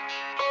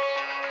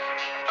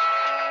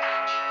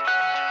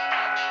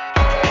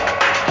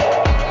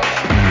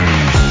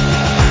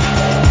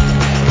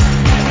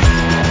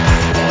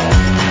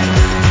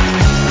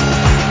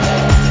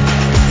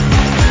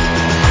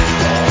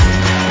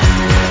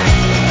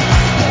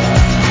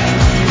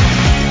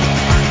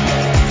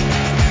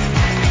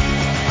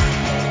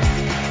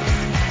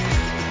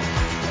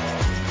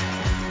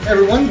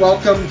Everyone,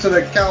 welcome to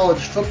the College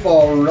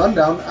Football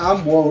Rundown.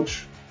 I'm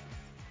Woj.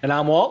 And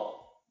I'm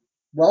Walt.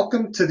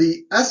 Welcome to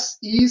the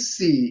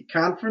S.E.C.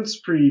 Conference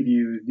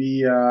Preview,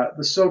 the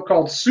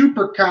so-called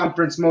Super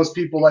Conference. Most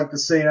people like to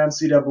say in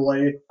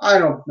NCAA. I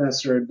don't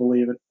necessarily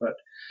believe it, but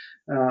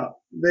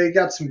they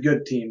got some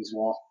good teams,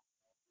 Wall.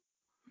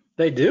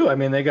 They do. I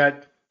mean, they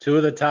got two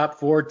of the top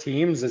four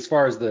teams as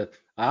far as the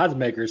odds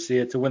makers see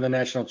it to win the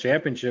national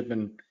championship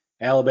in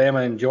Alabama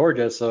and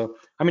Georgia. So,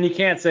 I mean, you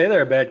can't say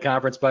they're a bad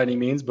conference by any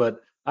means, but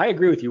I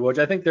agree with you, Woj.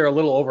 I think they're a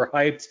little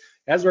overhyped.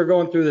 As we're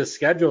going through the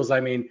schedules, I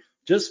mean,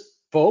 just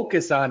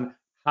focus on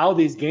how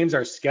these games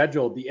are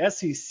scheduled. The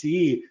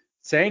SEC,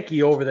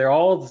 Sankey over there,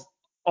 all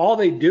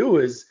they do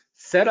is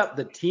set up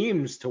the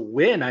teams to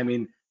win. I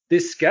mean,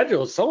 these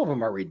schedules, some of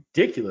them are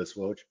ridiculous,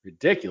 Woj.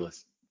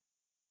 Ridiculous.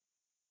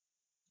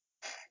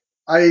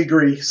 I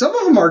agree. Some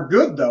of them are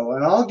good, though,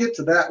 and I'll get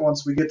to that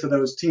once we get to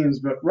those teams.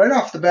 But right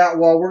off the bat,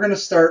 Wall, we're going to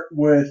start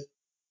with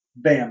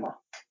Bama.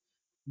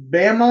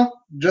 Bama,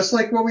 just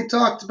like what we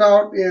talked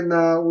about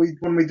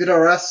when we did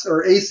our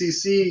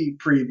ACC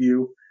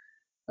preview,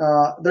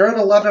 they're at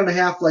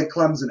 11.5 like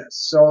Clemson is.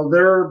 So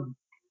they're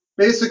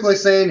basically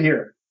saying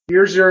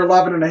here's your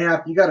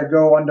 11.5. You got to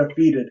go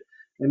undefeated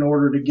in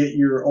order to get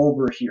your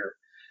over here.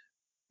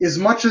 As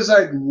much as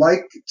I'd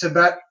like to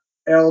bet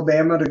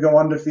Alabama to go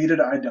undefeated,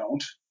 I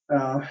don't.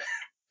 Uh,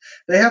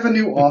 they have a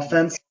new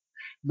offense.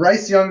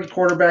 Bryce Young at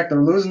quarterback.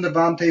 They're losing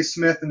Devontae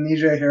Smith and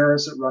Najee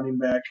Harris at running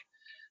back.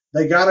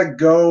 They got to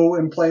go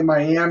and play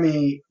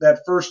Miami that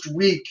first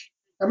week.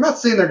 I'm not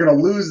saying they're going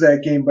to lose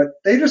that game, but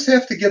they just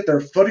have to get their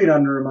footing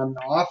under them on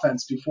the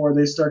offense before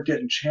they start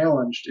getting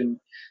challenged. And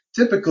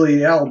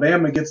typically,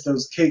 Alabama gets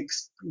those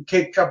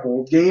cake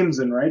couple games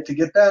in, right? To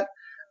get that,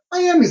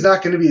 Miami's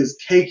not going to be as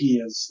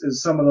cakey as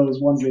some of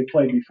those ones they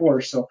played before.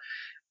 So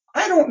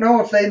I don't know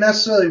if they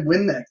necessarily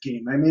win that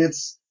game. I mean,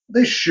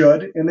 they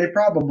should, and they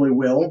probably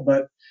will,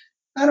 but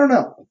I don't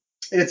know.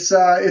 It's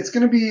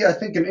going to be, I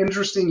think, an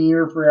interesting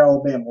year for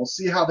Alabama. We'll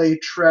see how they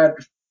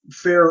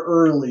fare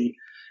early,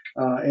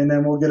 and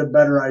then we'll get a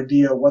better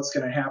idea of what's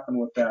going to happen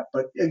with that.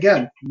 But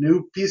again,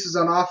 new pieces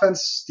on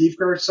offense. Steve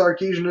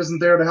Sarkisian isn't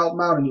there to help them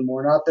out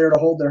anymore, not there to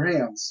hold their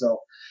hands. So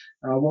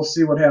we'll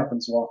see what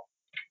happens, Well.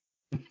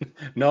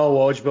 No,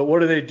 Woj, but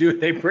what do?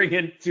 They bring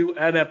in two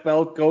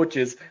NFL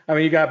coaches. I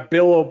mean, you got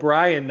Bill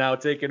O'Brien now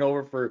taking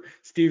over for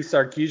Steve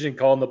Sarkisian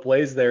calling the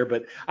plays there.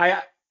 But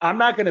I'm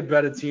not going to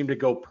bet a team to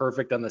go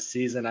perfect on the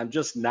season. I'm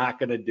just not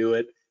going to do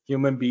it.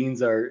 Human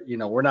beings are,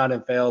 we're not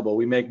infallible.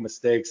 We make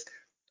mistakes.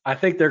 I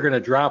think they're going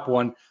to drop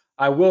one.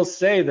 I will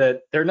say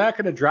that they're not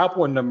going to drop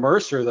one to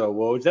Mercer, though,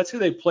 Woj. That's who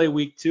they play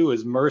week 2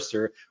 is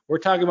Mercer. We're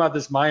talking about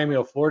this Miami,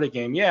 Florida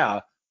game. Yeah,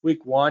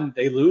 week 1,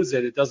 they lose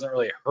it. It doesn't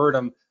really hurt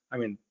them. I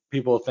mean,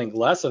 people think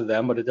less of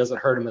them, but it doesn't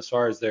hurt them as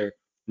far as their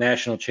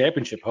national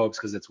championship hopes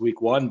because it's week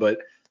 1. But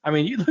I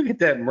mean, you look at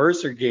that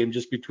Mercer game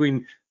just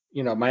between,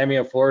 Miami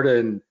of Florida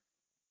and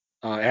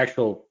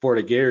actual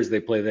Florida Gators, they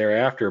play there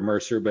after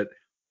Mercer, but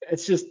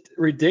it's just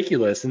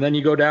ridiculous. And then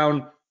you go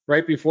down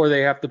right before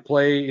they have to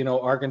play,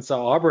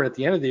 Arkansas, Auburn at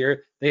the end of the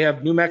year. They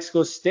have New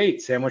Mexico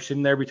State sandwiched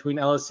in there between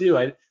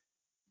LSU.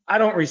 I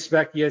don't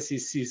respect the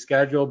SEC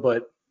schedule,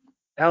 but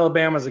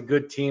Alabama's a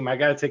good team. I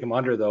got to take them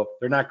under, though.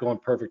 They're not going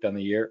perfect on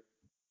the year.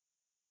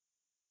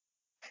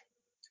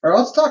 All right,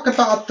 let's talk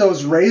about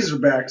those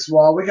Razorbacks.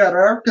 Well, we got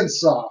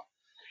Arkansas.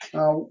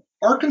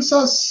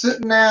 Arkansas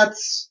sitting at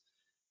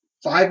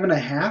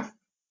 5.5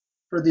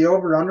 for the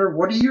over/under.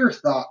 What are your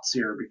thoughts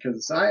here?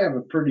 Because I have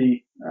a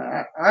pretty,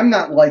 I'm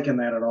not liking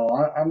that at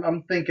all.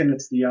 I'm thinking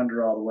it's the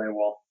under all the way.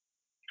 Well,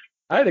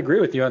 I'd agree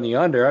with you on the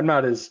under. I'm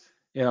not as,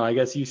 I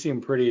guess you seem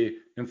pretty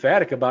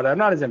emphatic about it. I'm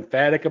not as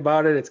emphatic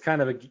about it. It's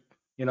kind of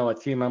a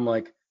team I'm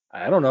like,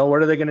 I don't know,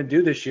 what are they going to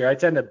do this year? I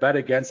tend to bet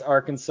against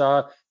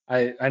Arkansas.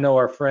 I know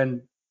our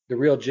friend, the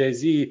real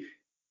Jay-Z,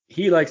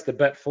 he likes to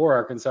bet for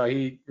Arkansas.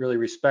 He really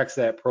respects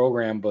that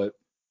program, but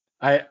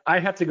I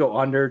have to go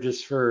under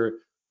just for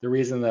the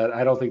reason that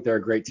I don't think they're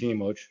a great team,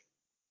 Moach.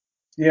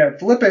 yeah,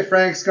 Felipe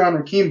Frank's gone,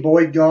 Rakeem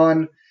Boyd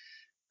gone.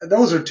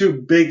 Those are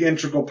two big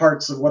integral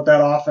parts of what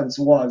that offense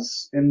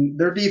was, and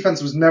their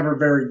defense was never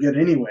very good,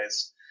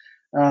 anyways.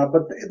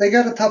 But they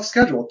got a tough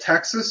schedule: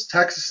 Texas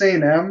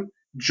A&M,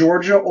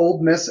 Georgia,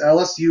 Ole Miss,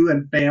 LSU,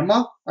 and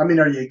Bama. I mean,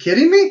 are you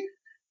kidding me?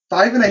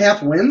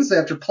 5.5 wins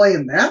after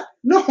playing that?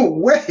 No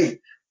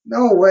way.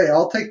 No way.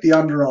 I'll take the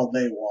under all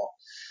day, Wall.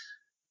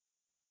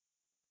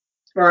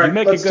 All You right,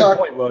 make a let's good talk.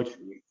 point, Moach.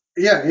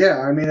 Yeah.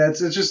 I mean,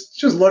 it's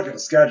just look at the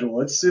schedule.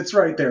 It's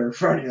right there in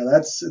front of you.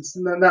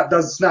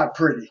 It's not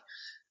pretty.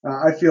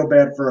 I feel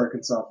bad for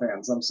Arkansas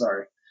fans. I'm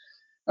sorry.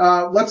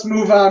 Let's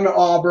move on to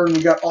Auburn.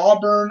 We got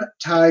Auburn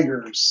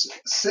Tigers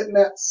sitting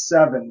at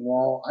 7.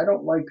 Well, I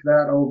don't like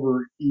that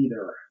over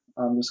either.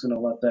 I'm just going to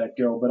let that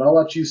go, but I'll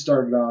let you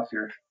start it off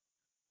here.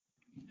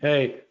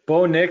 Hey,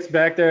 Bo Nix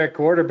back there at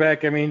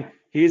quarterback. I mean,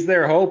 he's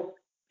their hope.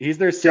 He's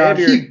their God,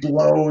 he savior.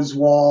 blows,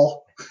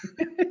 Wall.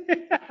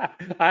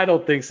 I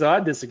don't think so. I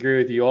disagree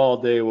with you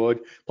all day,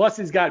 Wood. Plus,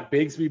 he's got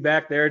Bigsby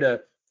back there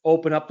to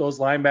open up those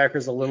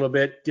linebackers a little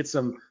bit, get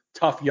some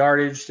tough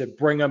yardage to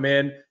bring them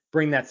in.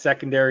 bring that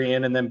secondary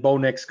in, and then Bo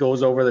Nix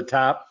goes over the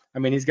top. I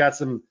mean, he's got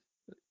some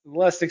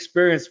less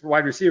experienced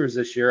wide receivers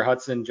this year,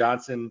 Hudson,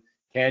 Johnson,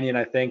 Canyon,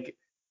 I think.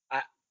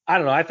 I, I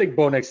don't know. I think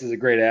Bo Nix is a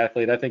great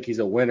athlete. I think he's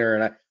a winner,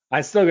 and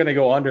I'm still going to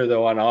go under,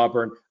 though, on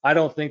Auburn. I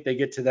don't think they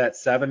get to that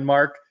 7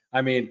 mark.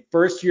 I mean,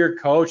 first-year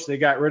coach, they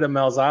got rid of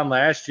Malzahn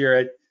last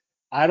year.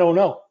 I don't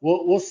know.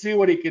 We'll see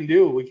what he can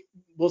do.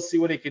 We'll see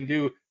what he can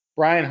do.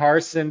 Brian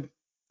Harsin,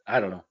 I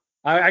don't know.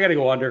 I got to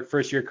go under,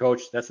 first-year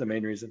coach. That's the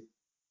main reason.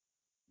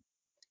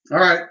 All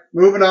right,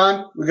 moving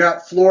on. We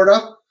got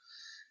Florida.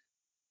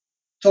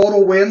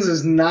 Total wins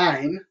is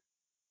 9.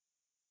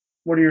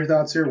 What are your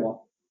thoughts here,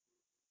 Walt?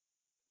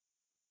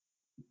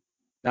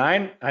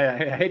 9. I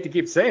hate to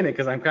keep saying it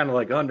because I'm kind of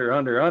like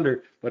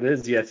under, but it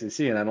is the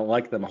S.E.C. and I don't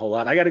like them a whole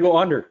lot. I got to go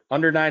under.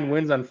 Under 9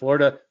 wins on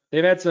Florida.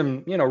 They've had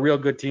some, real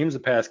good teams the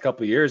past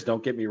couple of years.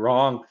 Don't get me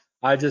wrong.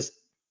 I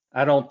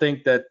don't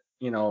think that,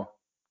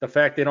 the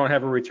fact they don't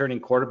have a returning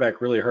quarterback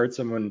really hurts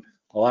them when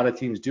a lot of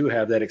teams do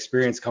have that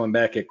experience coming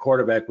back at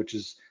quarterback, which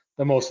is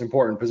the most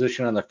important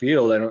position on the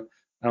field. I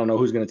don't know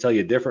who's going to tell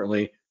you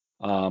differently.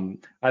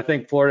 I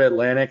think Florida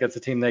Atlantic, that's a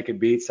team they could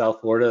beat.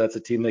 South Florida, that's a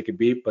team they could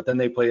beat. But then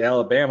they play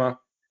Alabama.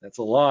 That's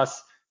a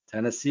loss.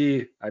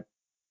 Tennessee, I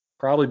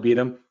probably beat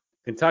them.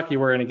 Kentucky,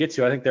 we're going to get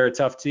to. I think they're a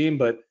tough team,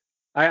 but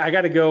I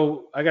got to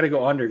go. I got to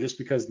go under just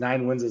because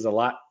 9 wins is a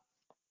lot.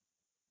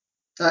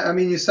 I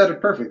mean, you said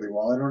it perfectly,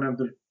 Walt. They don't have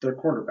their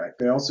quarterback.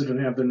 They also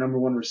don't have their number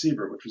 1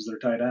 receiver, which was their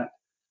tight end.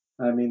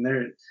 I mean,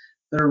 they're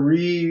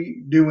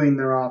redoing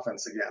their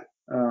offense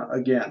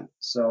again.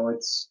 So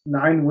it's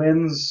 9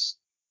 wins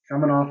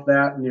coming off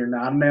that, and you're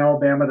not in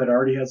Alabama that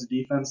already has a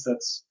defense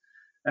that's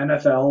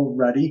NFL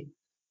ready.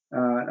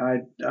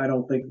 I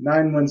don't think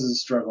 9 wins is a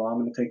struggle. I'm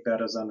going to take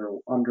that as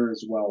under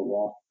as well,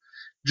 Wall.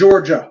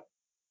 Georgia,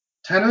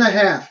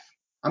 10.5.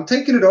 I'm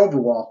taking it over,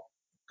 Wall.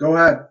 Go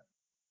ahead.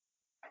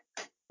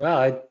 Well,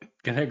 I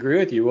can agree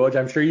with you, Woj.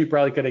 I'm sure you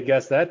probably could have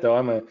guessed that, though.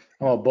 I'm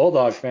a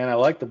Bulldogs fan. I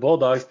like the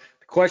Bulldogs.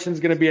 The question's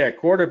going to be at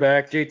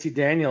quarterback. JT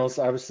Daniels,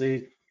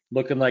 obviously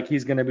looking like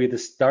he's going to be the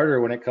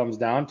starter when it comes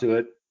down to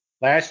it.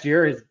 Last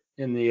year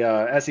in the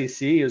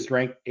S.E.C, he was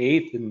ranked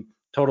 8th in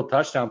total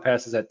touchdown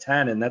passes at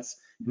 10, and that's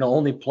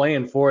only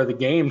playing 4 of the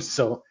games.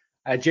 So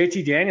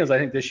JT Daniels, I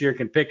think this year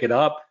can pick it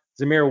up.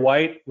 Zamir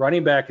White,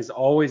 running back, is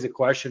always a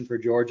question for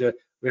Georgia.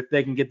 If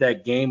they can get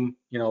that game,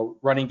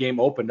 running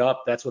game opened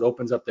up, that's what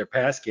opens up their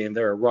pass game.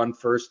 They're a run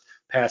first,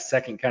 pass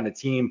second kind of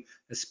team,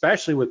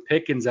 especially with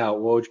Pickens out.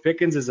 Woj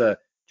Pickens is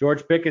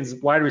George Pickens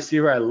wide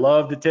receiver I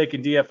love to take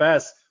in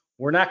DFS.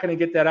 We're not going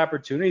to get that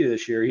opportunity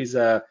this year. He's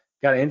got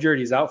injured.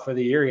 He's out for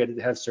the year. He had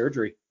to have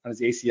surgery on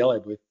his ACL,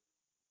 I believe.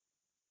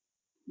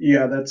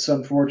 Yeah, that's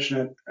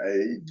unfortunate.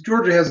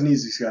 Georgia has an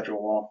easy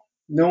schedule, Wall.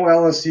 No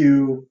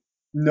LSU,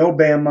 no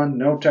Bama,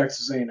 no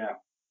Texas A&M.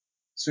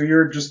 So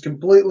you're just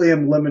completely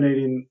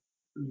eliminating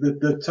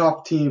the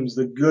top teams,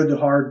 the good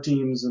hard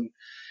teams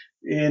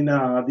in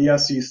the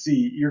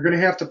S.E.C. You're going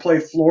to have to play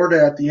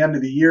Florida at the end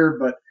of the year,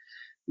 but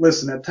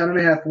listen, at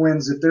 10.5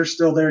 wins, if they're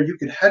still there, you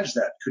could hedge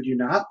that, could you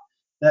not?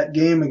 That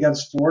game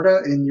against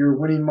Florida, and you're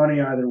winning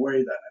money either way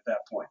then at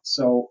that point.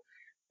 So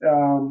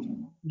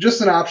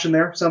just an option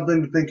there,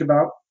 something to think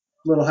about.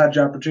 Little hedge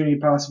opportunity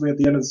possibly at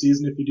the end of the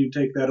season if you do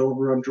take that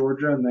over on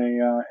Georgia and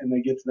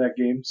they get to that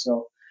game.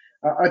 So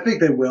I think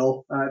they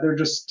will. They're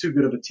just too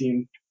good of a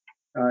team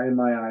in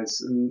my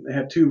eyes, and they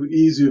have too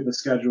easy of a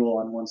schedule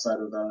on one side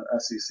of the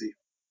S.E.C.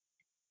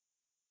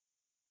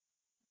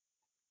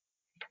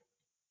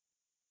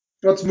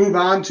 Let's move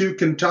on to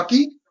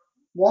Kentucky.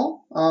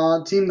 Well,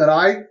 team that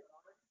I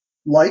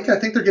like. I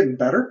think they're getting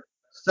better.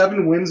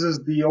 7 wins is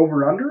the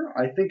over/under.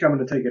 I think I'm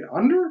going to take it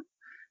under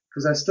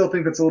because I still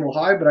think it's a little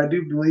high, but I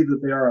do believe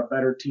that they are a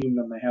better team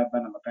than they have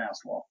been in the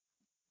past. Well,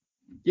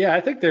 Yeah,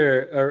 I think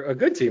they're a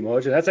good team,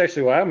 Woj. That's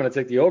actually why I'm going to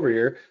take the over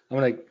here. I'm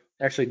going to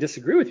actually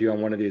disagree with you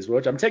on one of these,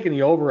 Woj. I'm taking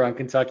the over on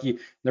Kentucky.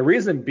 The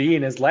reason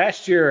being is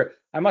last year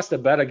I must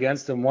have bet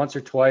against them once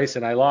or twice,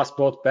 and I lost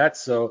both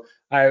bets. So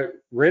I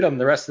rid them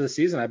the rest of the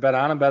season. I bet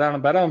on them, bet on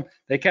them, bet on them.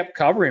 They kept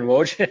covering,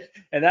 Woj,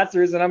 and that's the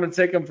reason I'm going to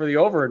take them for the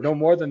over. No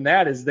more than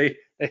that is they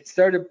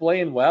started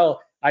playing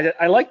well.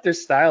 I like their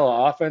style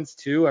of offense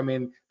too. I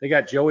mean, they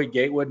got Joey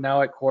Gatewood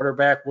now at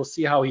quarterback. We'll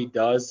see how he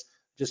does.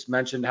 Just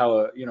mentioned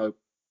how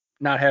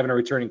not having a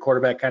returning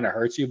quarterback kind of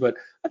hurts you. But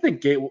I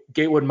think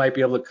Gatewood might be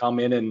able to come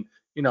in and,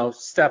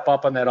 step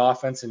up on that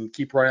offense and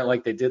keep running it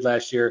like they did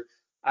last year.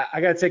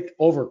 I got to take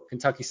over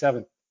Kentucky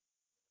 7.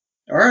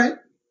 all right.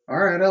 All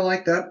right, I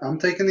like that. I'm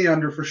taking the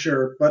under for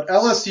sure. But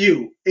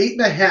LSU,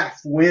 8.5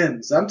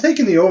 wins. I'm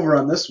taking the over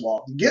on this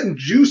wall. Getting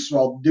juice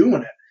while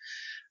doing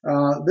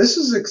it. This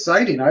is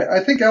exciting. I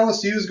think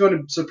LSU is going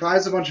to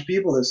surprise a bunch of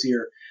people this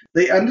year.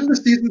 They ended the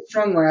season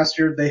strong last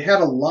year. They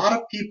had a lot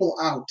of people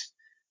out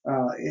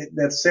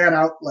that sat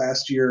out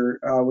last year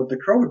with the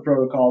COVID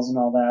protocols and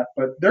all that,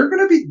 but they're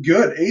going to be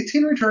good.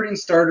 18 returning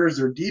starters.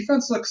 Their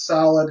defense looks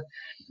solid.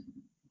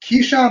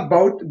 Keyshawn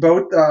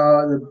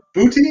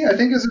Booty, I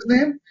think is his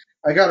name.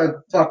 I got to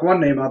fuck one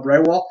name up,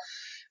 right, Wall?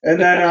 And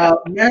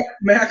then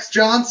Max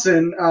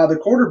Johnson, the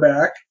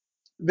quarterback.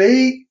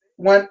 They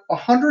went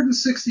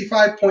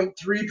 165.3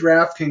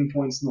 DraftKings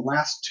points in the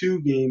last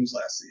 2 games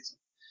last season.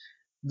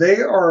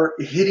 They are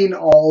hitting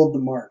all of the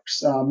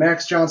marks.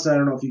 Max Johnson, I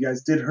don't know if you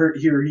guys did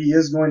hear, he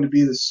is going to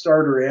be the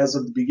starter as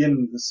of the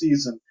beginning of the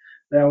season.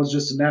 That was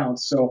just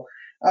announced. So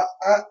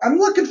I'm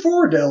looking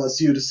forward to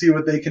LSU to see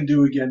what they can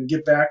do again,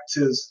 get back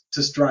to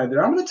stride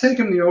there. I'm going to take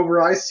them the over.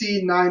 I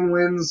see 9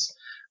 wins.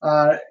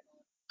 I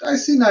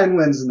see 9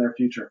 wins in their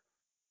future.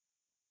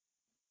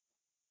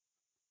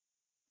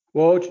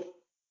 Woj,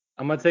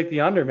 I'm going to take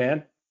the under,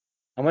 man.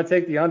 I'm going to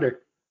take the under.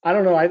 I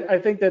don't know. I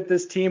think that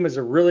this team is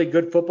a really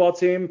good football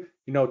team.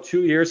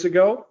 2 years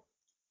ago,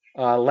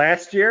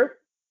 last year,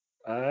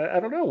 I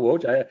don't know,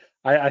 Woj.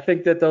 I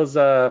think that those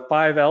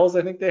 5 L's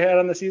I think they had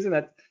on the season,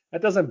 that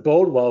doesn't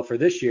bode well for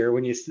this year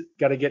when you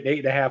got to get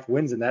 8.5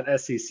 wins in that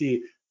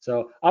S.E.C.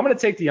 So I'm going to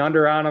take the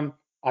under on them.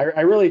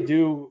 I really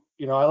do.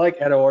 I like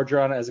Ed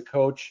Orgeron as a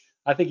coach.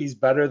 I think he's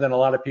better than a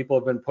lot of people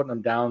have been putting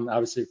him down,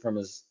 obviously from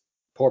his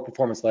poor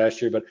performance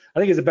last year. But I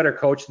think he's a better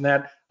coach than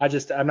that.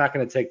 I'm not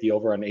going to take the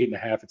over on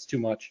 8.5. It's too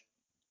much.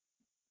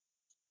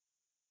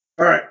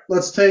 All right,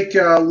 let's take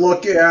a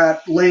look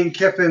at Lane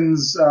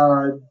Kiffin's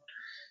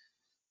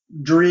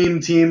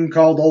dream team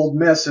called Ole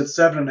Miss at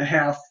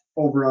 7.5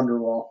 over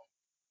underwall.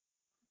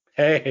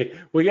 Hey,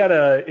 we got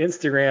an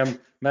Instagram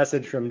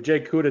message from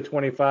Jay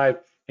Cuda25,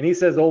 and he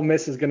says Ole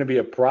Miss is going to be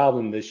a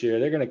problem this year.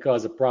 They're going to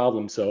cause a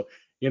problem. So,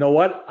 you know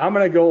what? I'm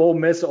going to go Ole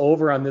Miss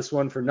over on this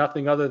one for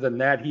nothing other than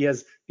that. He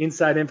has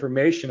inside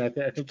information. I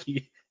think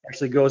he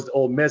actually goes to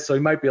Ole Miss, so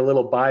he might be a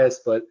little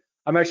biased, but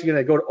I'm actually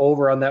going to go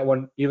over on that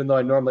one, even though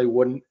I normally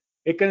wouldn't.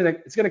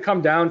 It's going to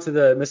come down to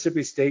the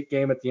Mississippi State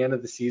game at the end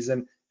of the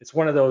season. It's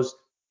one of those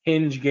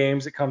hinge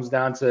games. It comes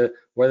down to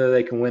whether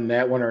they can win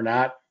that one or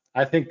not.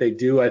 I think they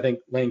do. I think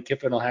Lane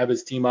Kiffin will have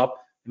his team up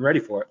and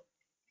ready for it.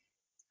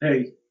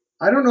 Hey,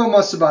 I don't know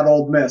much about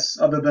Ole Miss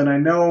other than I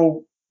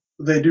know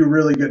they do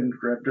really good in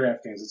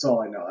draft games. That's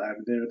all I know.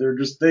 They're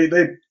just they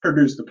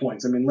produce the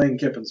points. I mean, Lane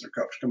Kiffin's their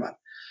coach. Come on.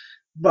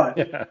 But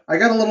Yeah. I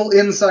got a little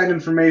inside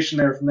information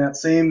there from that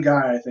same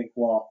guy, I think,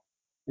 Wahl.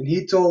 And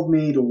he told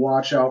me to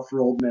watch out for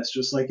Ole Miss,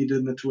 just like he did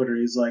in the Twitter.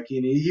 He's like,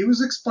 he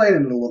was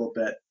explaining it a little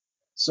bit.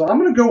 So I'm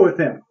going to go with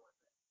him.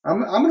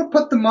 I'm going to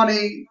put the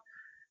money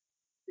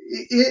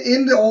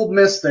into Ole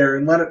Miss there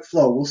and let it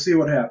flow. We'll see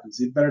what happens.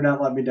 You better not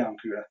let me down,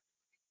 Kuda.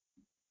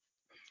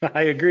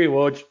 I agree,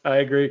 Woj. I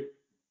agree.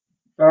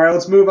 All right,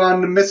 let's move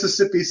on to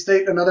Mississippi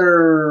State,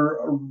 another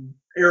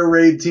air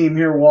raid team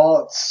here,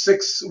 Wahl. It's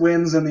 6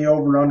 wins in the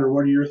over-under.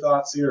 What are your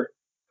thoughts here?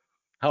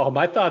 Oh,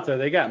 my thoughts are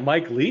they got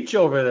Mike Leach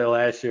over there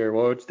last year,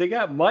 Woj. They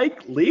got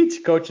Mike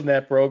Leach coaching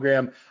that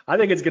program. I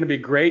think it's going to be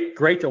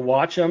great to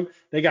watch them.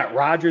 They got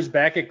Rodgers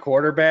back at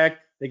quarterback.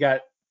 They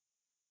got,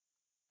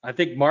 I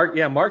think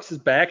Marks is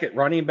back at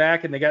running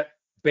back, and they got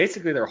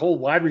basically their whole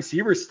wide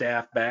receiver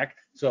staff back.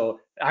 So,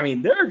 I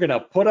mean, they're going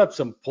to put up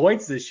some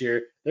points this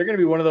year. They're going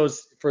to be one of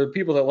those, for the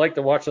people that like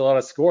to watch a lot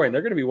of scoring,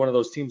 they're going to be one of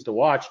those teams to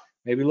watch.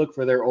 Maybe look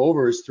for their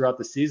overs throughout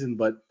the season,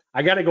 but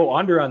I got to go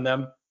under on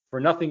them for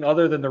nothing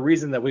other than the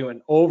reason that we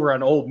went over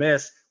on Ole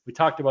Miss. We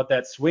talked about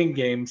that swing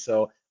game,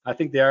 so I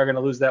think they are going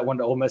to lose that one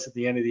to Ole Miss at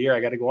the end of the year.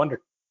 I got to go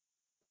under.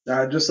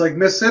 Just like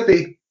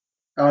Mississippi,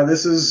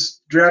 this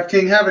is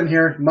DraftKings heaven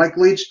here. Mike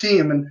Leach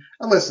team. And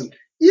listen,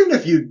 even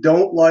if you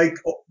don't like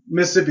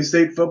Mississippi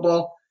State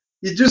football,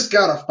 you just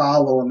got to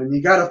follow him. And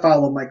you got to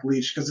follow Mike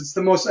Leach because it's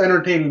the most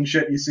entertaining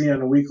shit you see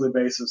on a weekly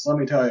basis. Let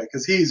me tell you,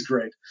 because he's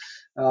great.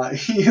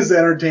 He is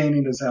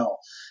entertaining as hell.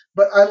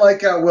 But I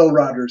like Will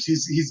Rogers.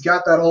 He's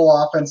got that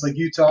whole offense like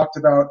you talked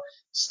about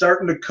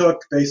starting to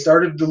cook. They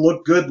started to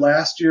look good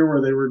last year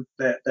where they were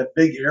that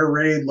big air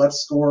raid,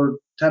 let's score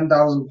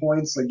 10,000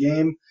 points a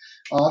game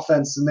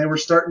offense, and they were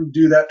starting to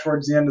do that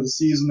towards the end of the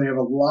season. They have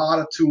a lot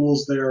of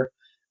tools there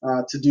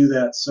to do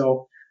that.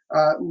 So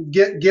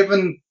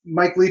giving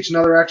Mike Leach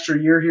another extra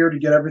year here to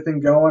get everything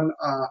going,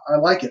 I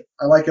like it.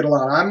 I like it a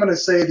lot. I'm going to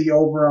say the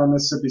over on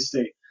Mississippi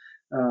State.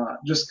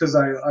 Just because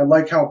I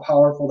like how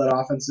powerful that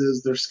offense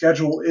is. Their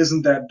schedule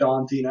isn't that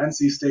daunting.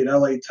 NC State,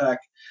 LA Tech,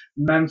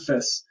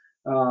 Memphis.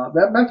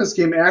 That Memphis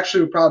game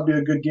actually would probably be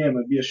a good game.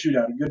 It'd be a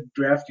shootout, a good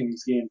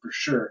DraftKings game for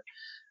sure.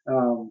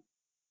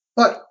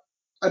 But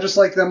I just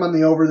like them on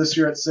the over this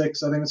year at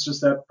 6. I think it's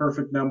just that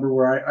perfect number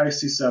where I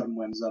see 7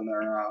 wins on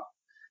their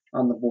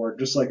on the board,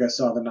 just like I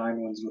saw the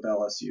 9 wins with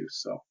LSU.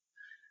 So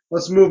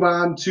let's move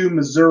on to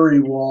Missouri,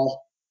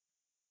 Wahl.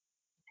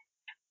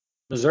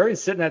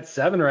 Missouri's sitting at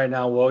 7 right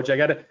now,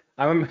 Woj.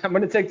 I'm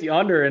going to take the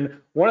under, and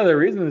one of the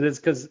reasons is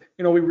because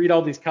we read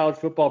all these college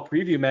football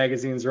preview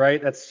magazines,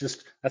 right? That's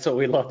what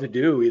we love to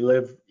do. We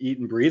live, eat,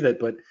 and breathe it.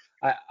 But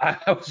I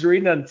was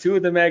reading on 2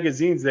 of the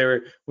magazines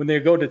there when they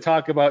go to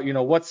talk about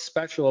what's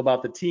special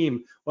about the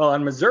team. Well,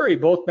 on Missouri,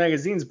 both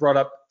magazines brought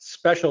up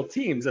special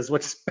teams as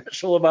what's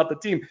special about the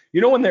team.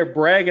 When they're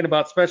bragging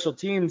about special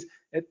teams,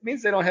 it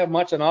means they don't have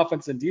much on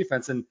offense and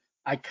defense, and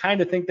I kind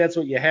of think that's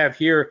what you have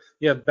here.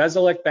 You have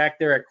Bezalek back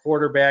there at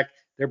quarterback.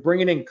 They're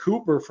bringing in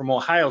Cooper from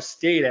Ohio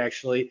State,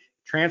 actually,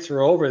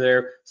 transfer over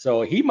there.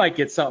 So he might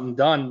get something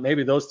done.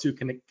 Maybe those two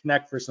can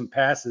connect for some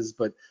passes.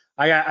 But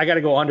I got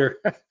to go under.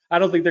 I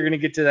don't think they're going to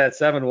get to that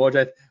 7,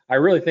 Woj. I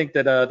really think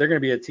that they're going to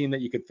be a team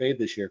that you could fade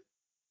this year.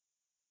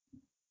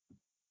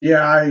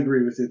 Yeah, I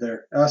agree with you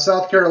there.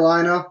 South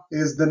Carolina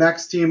is the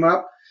next team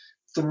up,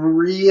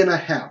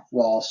 3.5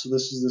 Wall. So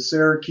this is the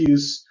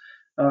Syracuse.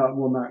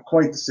 Well, not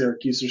quite the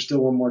Syracuse. There's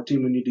still one more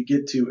team we need to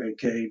get to,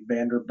 aka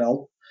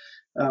Vanderbilt.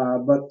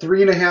 But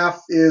 3.5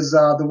 is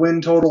the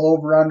win total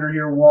over under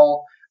here,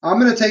 Wall. I'm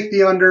going to take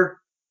the under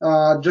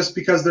just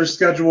because their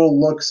schedule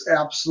looks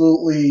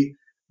absolutely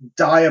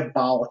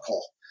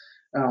diabolical.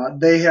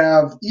 They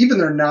have even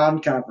their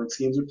non-conference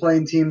games. They're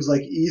playing teams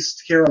like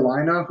East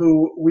Carolina,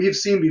 who we've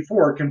seen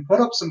before can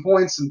put up some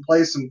points and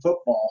play some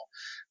football.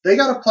 They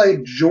got to play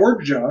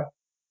Georgia.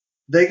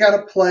 They got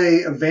to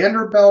play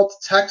Vanderbilt,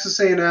 Texas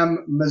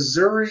A&M,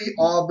 Missouri,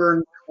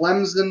 Auburn,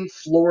 Clemson,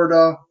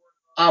 Florida.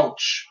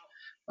 Ouch.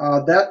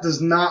 That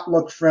does not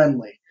look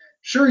friendly.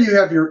 Sure, you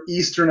have your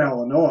Eastern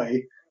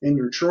Illinois and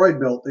your Troy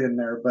built in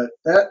there, but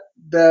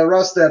the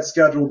rest of that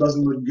schedule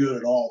doesn't look good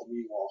at all to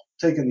me. Wall.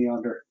 Taking the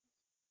under.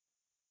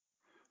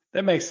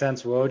 That makes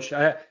sense,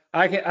 Woj.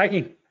 I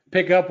can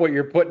pick up what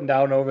you're putting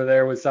down over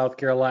there with South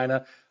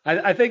Carolina.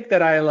 I think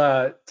that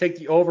I'll take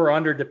the over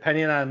under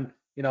depending on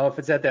if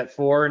it's at that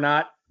 4 or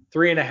not.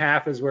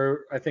 3.5 is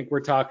where I think we're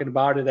talking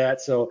about it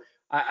at. So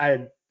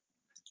I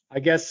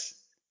guess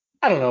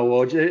I don't know,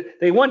 Woj.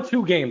 They won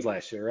 2 games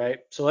last year, right?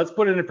 So let's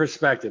put it in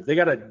perspective. They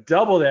got to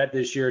double that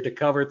this year to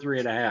cover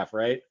 3.5,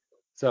 right?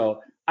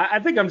 So I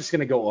think I'm just going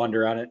to go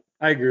under on it.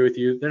 I agree with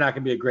you. They're not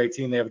going to be a great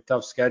team. They have a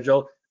tough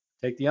schedule.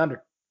 Take the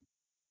under.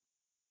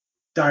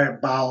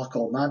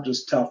 Diabolical, not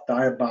just tough,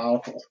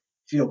 diabolical.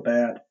 Feel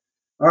bad.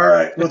 All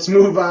right, let's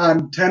move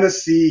on.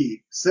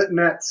 Tennessee sitting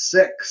at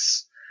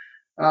 6.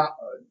 Uh,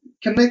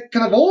 can the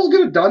Vols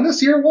get it done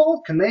this year,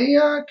 Walt? Can they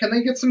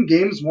get some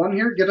games won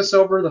here, get us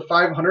over the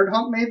 500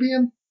 hump maybe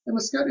in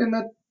this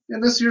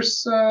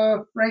year's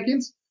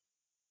rankings?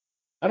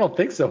 I don't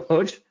think so,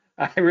 Coach.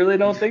 I really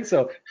don't think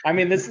so. I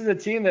mean, this is a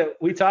team that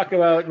we talk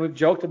about and we've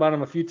joked about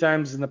them a few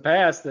times in the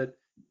past that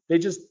they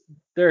just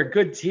they're a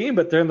good team,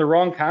 but they're in the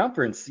wrong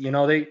conference.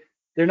 They're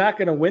not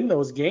going to win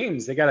those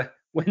games. They got to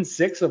win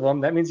 6 of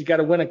them. That means you got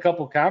to win a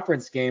couple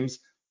conference games.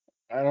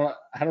 I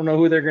don't know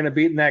who they're going to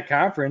beat in that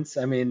conference.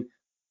 I mean,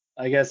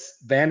 I guess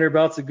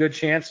Vanderbilt's a good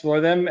chance for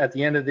them at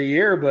the end of the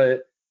year,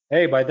 but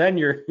hey, by then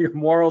your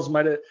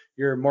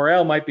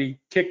morale might be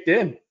kicked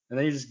in, and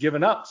then you're just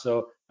giving up.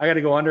 So I got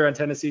to go under on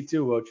Tennessee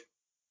too, Woj.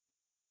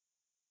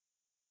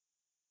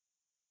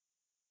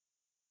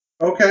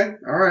 Okay,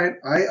 all right,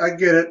 I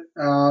get it.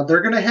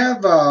 They're going to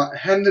have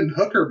Hendon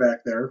Hooker back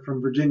there from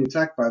Virginia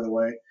Tech, by the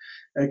way,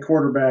 at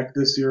quarterback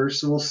this year.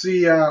 So we'll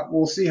see how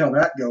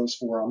that goes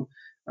for him.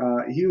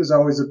 He was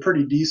always a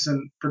pretty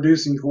decent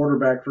producing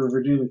quarterback for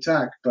Virginia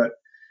Tech, but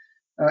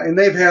and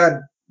they've had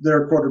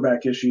their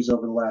quarterback issues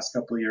over the last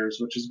couple of years,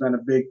 which has been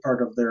a big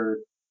part of their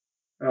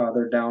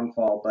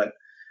downfall. But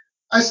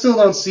I still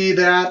don't see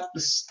that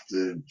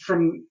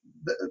from.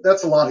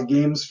 That's a lot of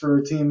games for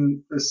a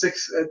team.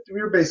 Six.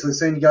 You're basically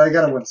saying you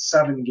got to win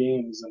 7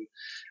 games, and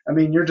I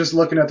mean you're just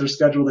looking at their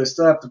schedule. They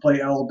still have to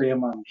play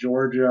Alabama,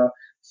 Georgia,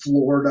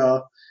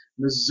 Florida,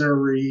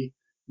 Missouri,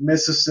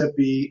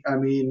 Mississippi. I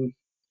mean,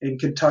 in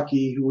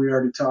Kentucky, who we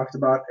already talked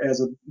about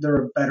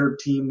they're a better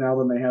team now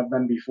than they have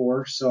been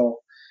before. So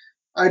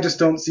I just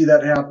don't see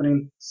that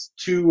happening. It's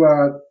too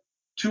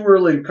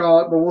early to call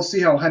it, but we'll see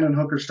how Hendon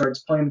Hooker starts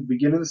playing at the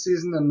beginning of the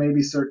season, and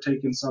maybe start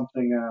taking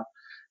something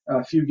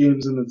a few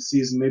games into the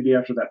season, maybe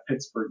after that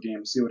Pittsburgh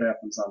game, see what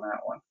happens on that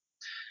one.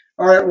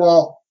 All right,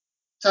 well,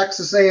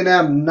 Texas A&M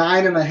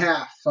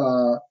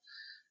 9.5,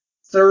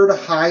 third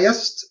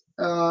highest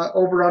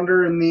over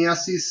under in the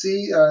S.E.C.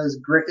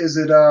 Is great. Is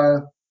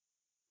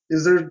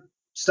there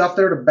stuff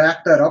there to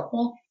back that up,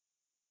 Paul?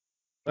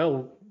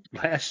 Well,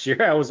 last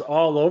year I was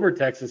all over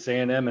Texas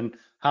A&M and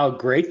how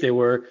great they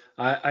were.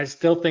 I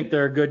still think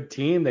they're a good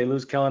team. They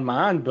lose Kellen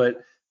Mond, but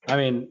I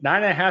mean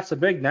 9.5's a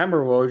big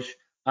number, Woj.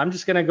 I'm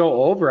just gonna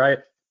go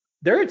over.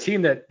 They're a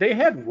team that they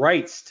had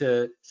rights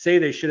to say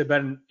they should have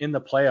been in the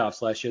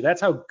playoffs last year.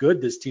 That's how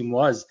good this team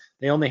was.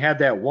 They only had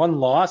that one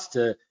loss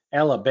to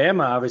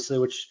Alabama, obviously,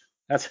 which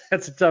that's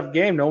a tough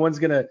game. No one's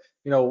gonna,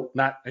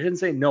 not I shouldn't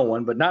say no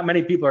one, but not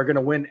many people are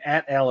gonna win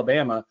at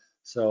Alabama.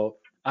 So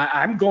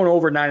I'm going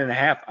over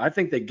 9.5. I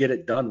think they get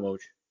it done, Woj.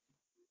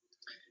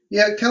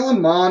 Yeah,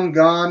 Kellen Mond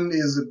gone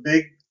is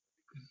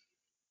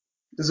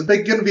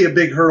going to be a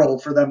big hurdle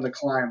for them to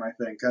climb. I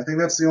think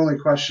that's the only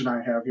question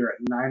I have here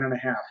at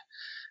 9.5.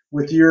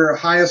 With your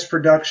highest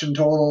production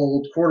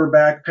total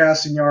quarterback,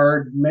 passing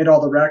yard, made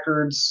all the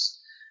records.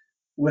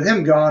 With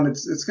him gone,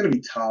 it's going to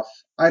be tough.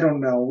 I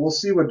don't know. We'll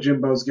see what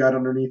Jimbo's got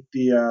underneath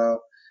the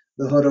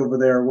hood over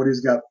there, what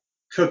he's got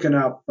cooking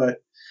up. But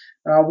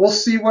we'll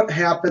see what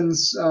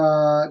happens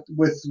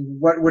with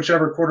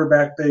whichever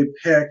quarterback they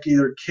pick,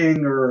 either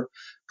King or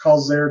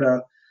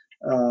Calzerta.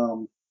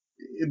 Um,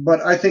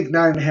 but I think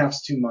 9.5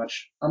 is too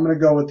much. I'm going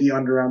to go with the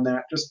under on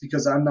that, just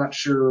because I'm not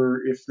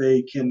sure if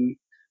they can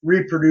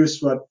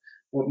reproduce what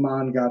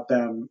Mon got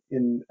them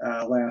in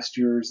last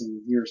year's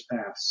and years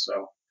past.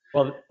 So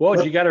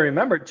Well, you got to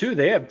remember too,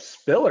 they have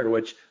Spiller,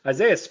 which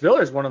Isaiah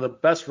Spiller is one of the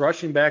best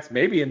rushing backs,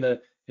 maybe in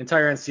the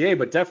entire NCAA,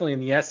 but definitely in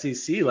the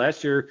S.E.C.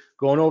 last year,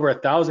 going over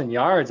 1,000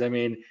 yards. I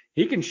mean,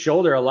 he can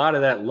shoulder a lot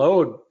of that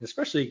load,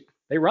 especially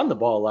they run the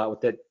ball a lot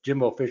with that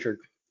Jimbo Fisher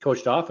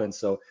coached offense.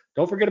 So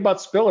don't forget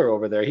about Spiller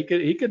over there. He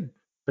could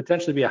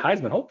potentially be a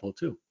Heisman hopeful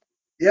too.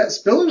 Yeah,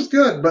 Spiller's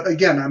good, but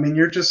again, I mean,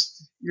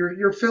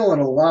 you're filling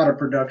a lot of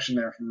production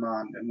there from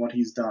Mond and what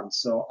he's done.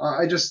 So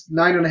I just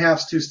 9.5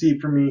 is too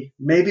steep for me.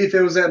 Maybe if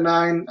it was at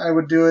 9, I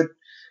would do it.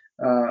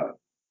 Uh,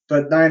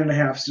 but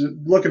 9.5,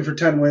 looking for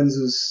 10 wins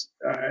is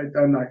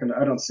I'm not gonna.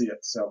 I don't see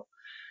it. So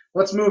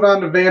let's move on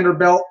to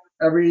Vanderbilt.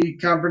 Every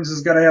conference has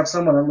got to have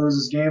someone that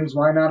loses games.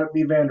 Why not it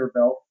be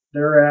Vanderbilt?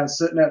 They're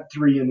sitting at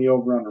 3 in the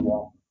over/under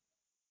wall.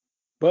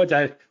 But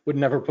I would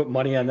never put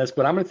money on this,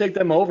 but I'm going to take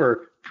them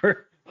over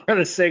for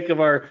the sake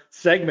of our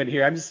segment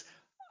here.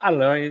 I don't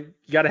know. You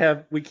got to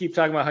have, we keep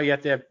talking about how you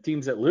have to have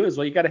teams that lose.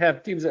 Well, you got to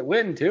have teams that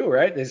win too,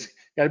 right? There's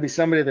got to be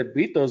somebody that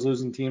beat those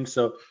losing teams.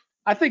 So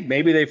I think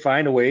maybe they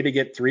find a way to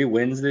get 3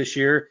 wins this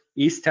year.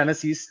 East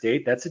Tennessee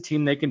State, that's a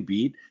team they can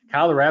beat.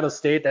 Colorado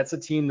State, that's a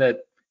team that,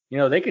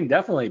 they can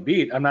definitely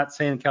beat. I'm not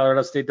saying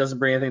Colorado State doesn't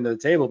bring anything to the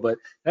table, but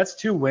that's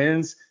 2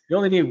 wins. You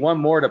only need one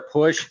more to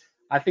push.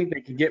 I think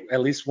they could get at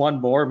least one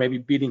more, maybe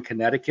beating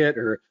Connecticut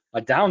or a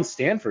down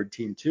Stanford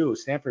team too.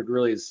 Stanford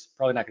really is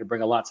probably not going to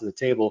bring a lot to the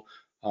table.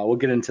 We'll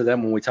get into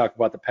them when we talk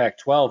about the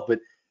Pac-12.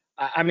 But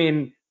I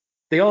mean,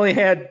 they only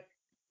had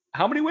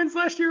how many wins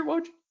last year,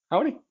 Woj? How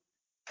many?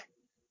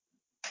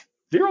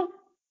 0?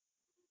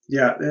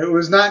 Yeah, it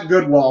was not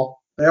good.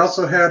 Wall. They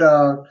also had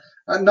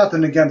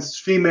nothing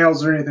against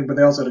females or anything, but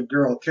they also had a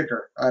girl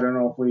kicker. I don't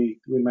know if we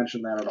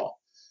mentioned that at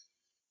all.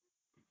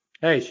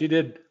 Hey, she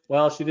did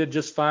well. She did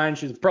just fine.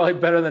 She's probably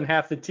better than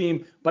half the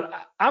team. But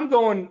I'm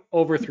going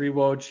over 3,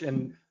 Woj,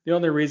 and the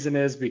only reason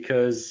is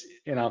because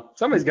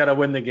somebody's got to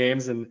win the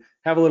games and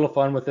have a little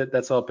fun with it.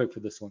 That's all I'll pick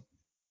for this one.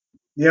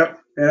 Yep,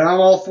 and I'm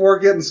all for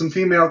getting some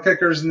female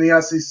kickers in the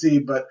S.E.C,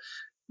 but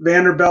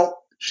Vanderbilt,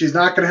 she's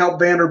not going to help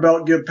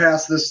Vanderbilt get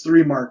past this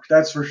 3 mark.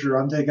 That's for sure.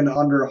 I'm taking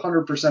under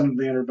 100% of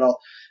Vanderbilt.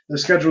 Their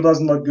schedule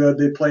doesn't look good.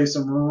 They play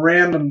some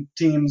random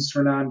teams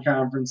for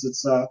non-conference.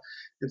 It's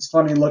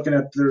funny looking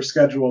at their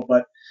schedule,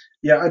 but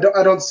yeah,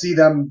 I don't see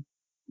them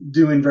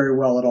doing very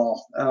well at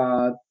all.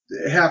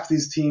 Half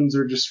these teams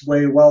are just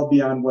way well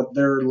beyond what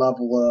their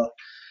level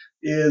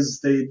is.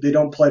 They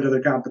don't play to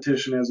their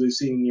competition as we've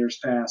seen in years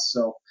past.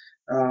 So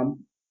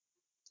um,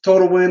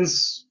 total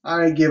wins,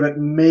 I give it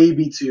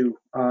maybe 2,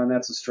 and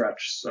that's a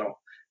stretch. So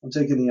I'm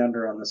taking the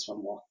under on this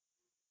one, Wall.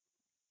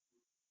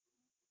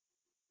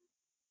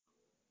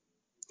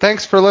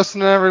 Thanks for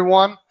listening,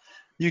 everyone.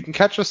 You can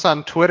catch us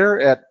on Twitter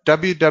at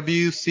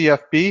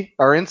WWCFB.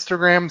 Our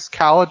Instagram's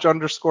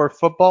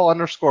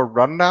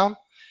college_football_rundown.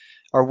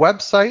 Our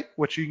website,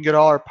 which you can get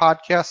all our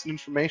podcasts and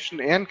information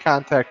and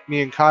contact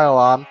me and Kyle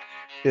on,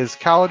 is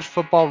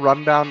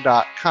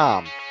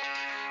collegefootballrundown.com.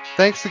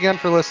 Thanks again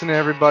for listening,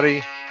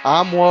 everybody.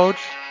 I'm Woj.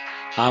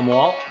 I'm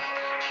Walt.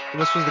 And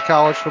this was the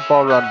College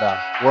Football Rundown.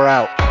 We're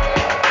out.